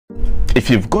if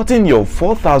you've gotten your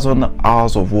 4,000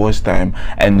 hours of watch time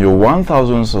and your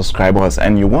 1,000 subscribers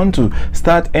and you want to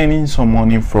start earning some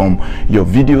money from your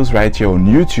videos right here on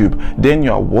YouTube, then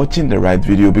you are watching the right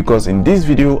video, because in this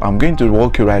video I'm going to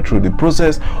walk you right through the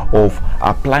process of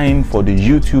applying for the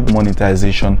YouTube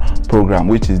monetization program,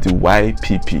 which is the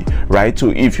YPP, right?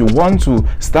 So if you want to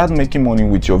start making money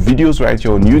with your videos right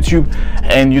here on YouTube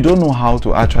and you don't know how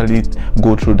to actually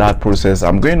go through that process,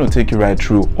 I'm going to take you right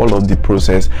through all of the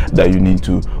process that you need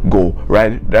to go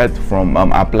right from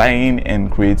applying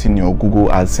and creating your Google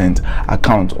AdSense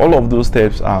account. All of those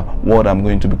steps are what I'm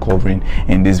going to be covering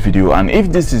in this video. And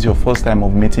if this is your first time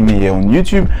of meeting me here on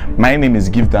YouTube, my name is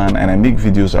Gifdan and I make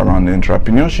videos around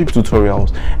entrepreneurship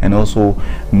tutorials and also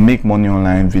make money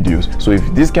online videos. So if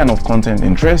this kind of content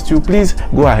interests you, please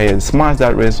go ahead, smash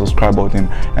that red subscribe button,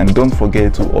 and don't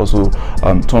forget to also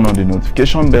turn on the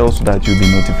notification bell so that you'll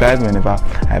be notified whenever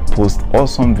I post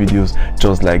awesome videos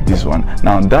just like this one.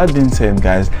 Now that being said,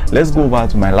 guys, let's go over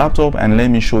to my laptop and let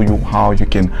me show you how you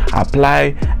can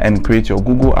apply and create your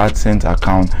Google AdSense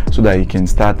account so that you can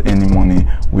start earning money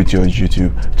with your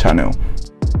YouTube channel.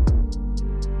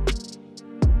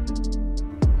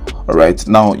 All right,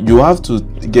 now you have to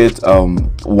get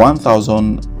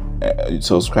 1,000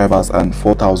 subscribers and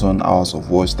 4,000 hours of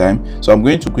watch time. So I'm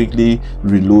going to quickly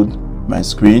reload my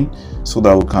screen so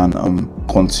that we can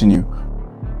continue.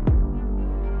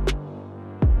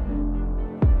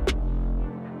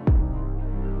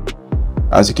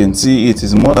 As you can see, it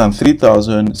is more than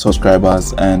 3,000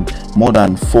 subscribers and more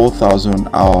than 4,000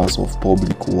 hours of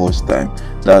public watch time.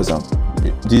 That's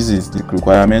this is the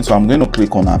requirement. So I'm going to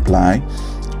click on apply,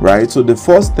 right? So the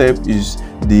first step is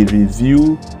the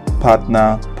review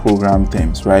partner program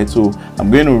terms, right? So I'm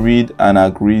going to read and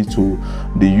agree to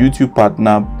the YouTube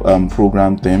partner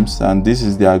program terms, and this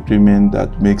is the agreement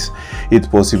that makes it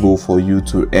possible for you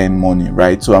to earn money,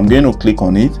 right? So I'm going to click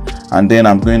on it and then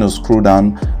I'm going to scroll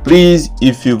down. Please,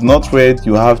 if you've not read,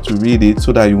 you have to read it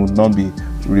so that you will not be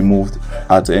removed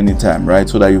at any time, right?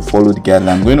 So that you follow the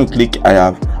guideline. I'm going to click I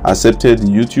have accepted the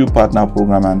YouTube partner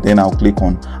program, and then I'll click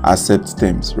on accept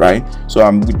terms, right? So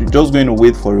I'm just going to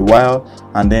wait for a while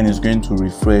and then it's going to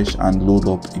refresh and load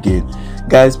up again.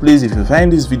 Guys, please, if you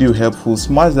find this video helpful,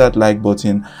 smash that like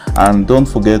button and don't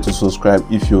forget to subscribe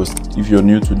if you're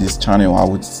new to this channel. I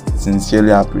would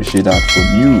sincerely appreciate that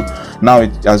from you. Now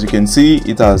as you can see,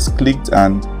 it has clicked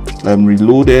and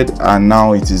reloaded, and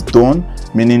now it is done,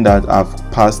 meaning that I've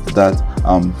passed that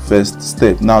first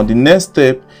step. Now the next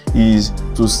step is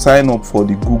to sign up for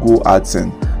the Google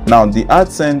AdSense. Now the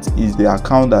AdSense is the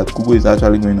account that Google is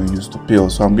actually going to use to pay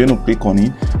us. So I'm going to click on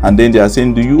it, and then they are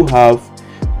saying, do you have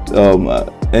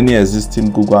any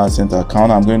existing Google AdSense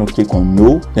account? I'm going to click on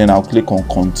no, then I'll click on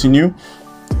continue,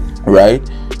 right?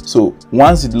 So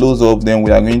once it loads up, then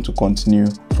we are going to continue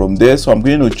from there. So I'm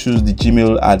going to choose the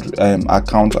Gmail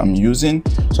account I'm using.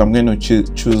 So I'm going to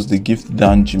choose the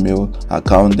Gifdan Gmail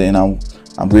account, then I'm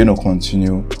going to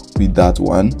continue with that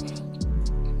one.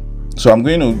 So I'm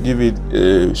going to give it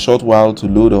a short while to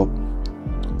load up.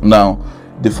 Now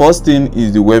the first thing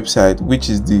is the website, which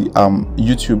is the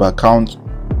YouTube account.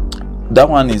 That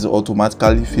one is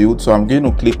automatically filled, so I'm going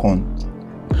to click on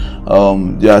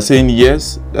they are saying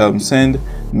yes, send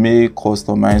may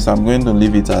customize. I'm going to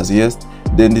leave it as yes.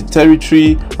 Then the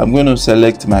territory, I'm going to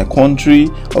select my country.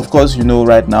 Of course, you know,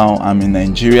 right now I'm in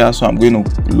Nigeria, so I'm going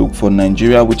to look for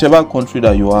Nigeria. Whichever country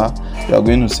that you are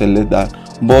going to select that.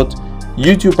 But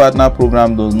YouTube partner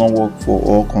program does not work for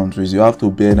all countries. You have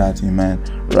to bear that in mind,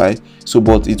 right? So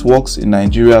but it works in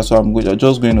Nigeria, so I'm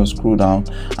just going to scroll down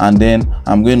and then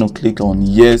I'm going to click on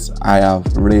yes, I have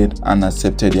read and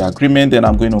accepted the agreement. Then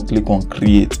I'm going to click on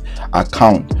create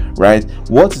account, right?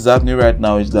 What is happening right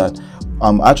now is that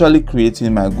I'm actually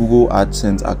creating my Google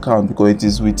AdSense account, because it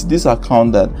is with this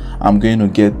account that I'm going to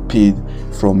get paid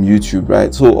from YouTube,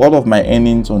 right? So all of my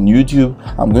earnings on YouTube,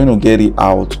 I'm going to get it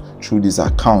out through this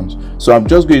account. So I'm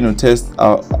just going to test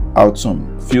out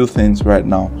some few things right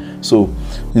now. So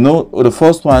you know, the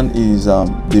first one is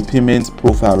the payment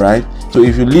profile, right? So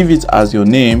if you leave it as your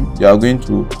name, you are going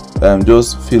to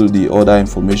just fill the other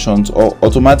information, or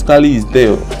automatically is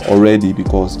there already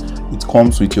because it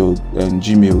comes with your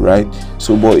Gmail, right?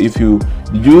 So but if you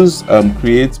use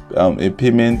create a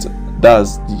payment,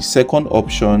 that's the second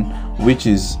option, which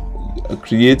is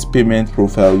create payment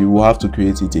profile. You will have to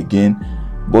create it again,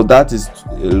 but that is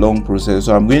a long process.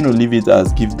 So I'm going to leave it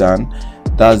as Gifdan.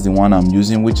 That's the one I'm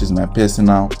using, which is my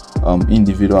personal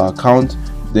individual account.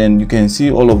 Then you can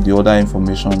see all of the other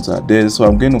informations are there. So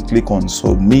I'm going to click on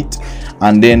submit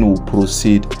and then we'll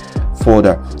proceed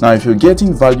further. Now if you're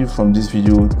getting value from this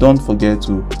video, don't forget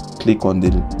to click on the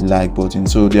like button.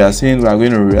 So they are saying we are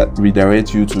going to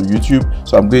redirect you to YouTube,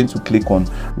 so I'm going to click on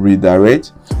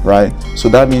redirect, right? So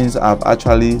that means I've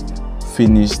actually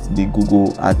finished the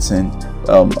Google AdSense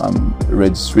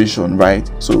registration, right?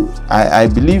 So I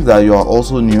believe that you are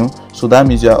also new, so that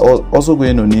means you are also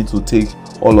going to need to take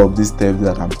all of these steps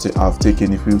that I've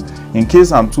taken. If you, in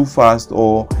case I'm too fast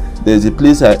or there's a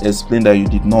place I explained that you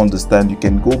did not understand, you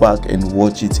can go back and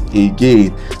watch it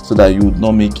again so that you would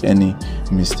not make any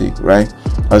mistake, right?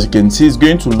 As you can see, it's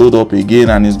going to load up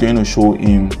again and it's going to show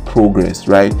in progress,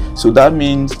 right? So that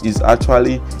means it's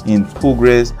actually in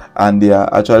progress, and they are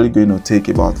actually going to take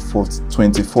about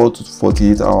 24 to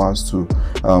 48 hours to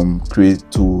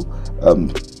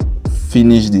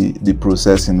finish the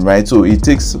processing, right? So it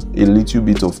takes a little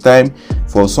bit of time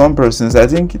for some persons. I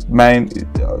think mine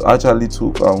actually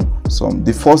took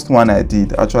the first one I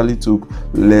did actually took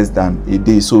less than a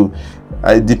day, so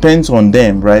it depends on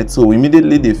them, right? So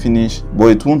immediately they finish, but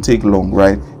it won't take long,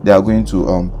 right? They are going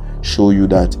to show you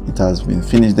that it has been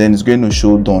finished, then it's going to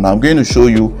show done. I'm going to show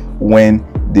you when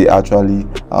they actually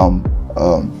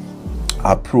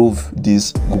approve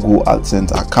this Google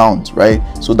AdSense account, right?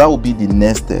 So that will be the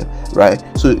next step, right?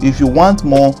 So if you want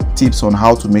more tips on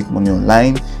how to make money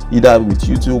online, either with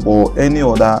YouTube or any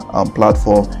other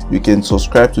platform, you can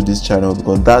subscribe to this channel,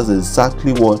 because that's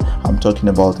exactly what I'm talking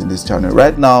about in this channel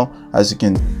right now. As you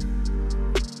can,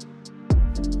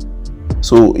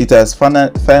 so it has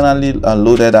finally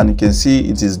loaded, and you can see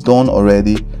it is done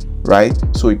already, right?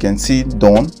 So you can see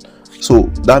done. So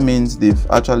that means they've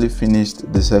actually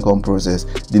finished the second process.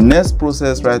 The next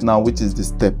process right now, which is the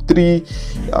step 3,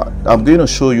 I'm going to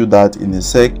show you that in a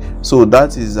sec. So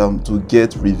that is to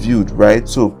get reviewed, right?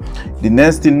 So the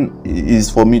next thing is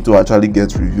for me to actually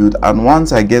get reviewed, and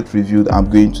once I get reviewed, I'm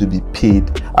going to be paid.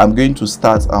 I'm going to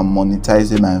start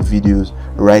monetizing my videos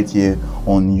right here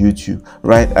on YouTube,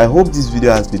 right? I hope this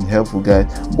video has been helpful, guys,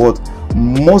 but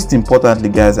most importantly,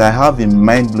 guys, I have a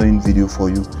mind-blowing video for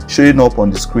you showing up on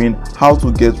the screen how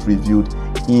to get reviewed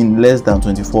in less than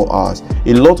 24 hours.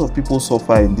 A lot of people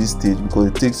suffer in this stage because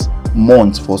it takes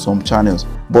months for some channels,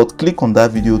 but click on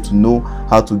that video to know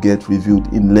how to get reviewed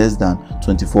in less than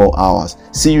 24 hours.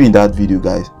 See you in that video,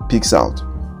 guys. Peace out.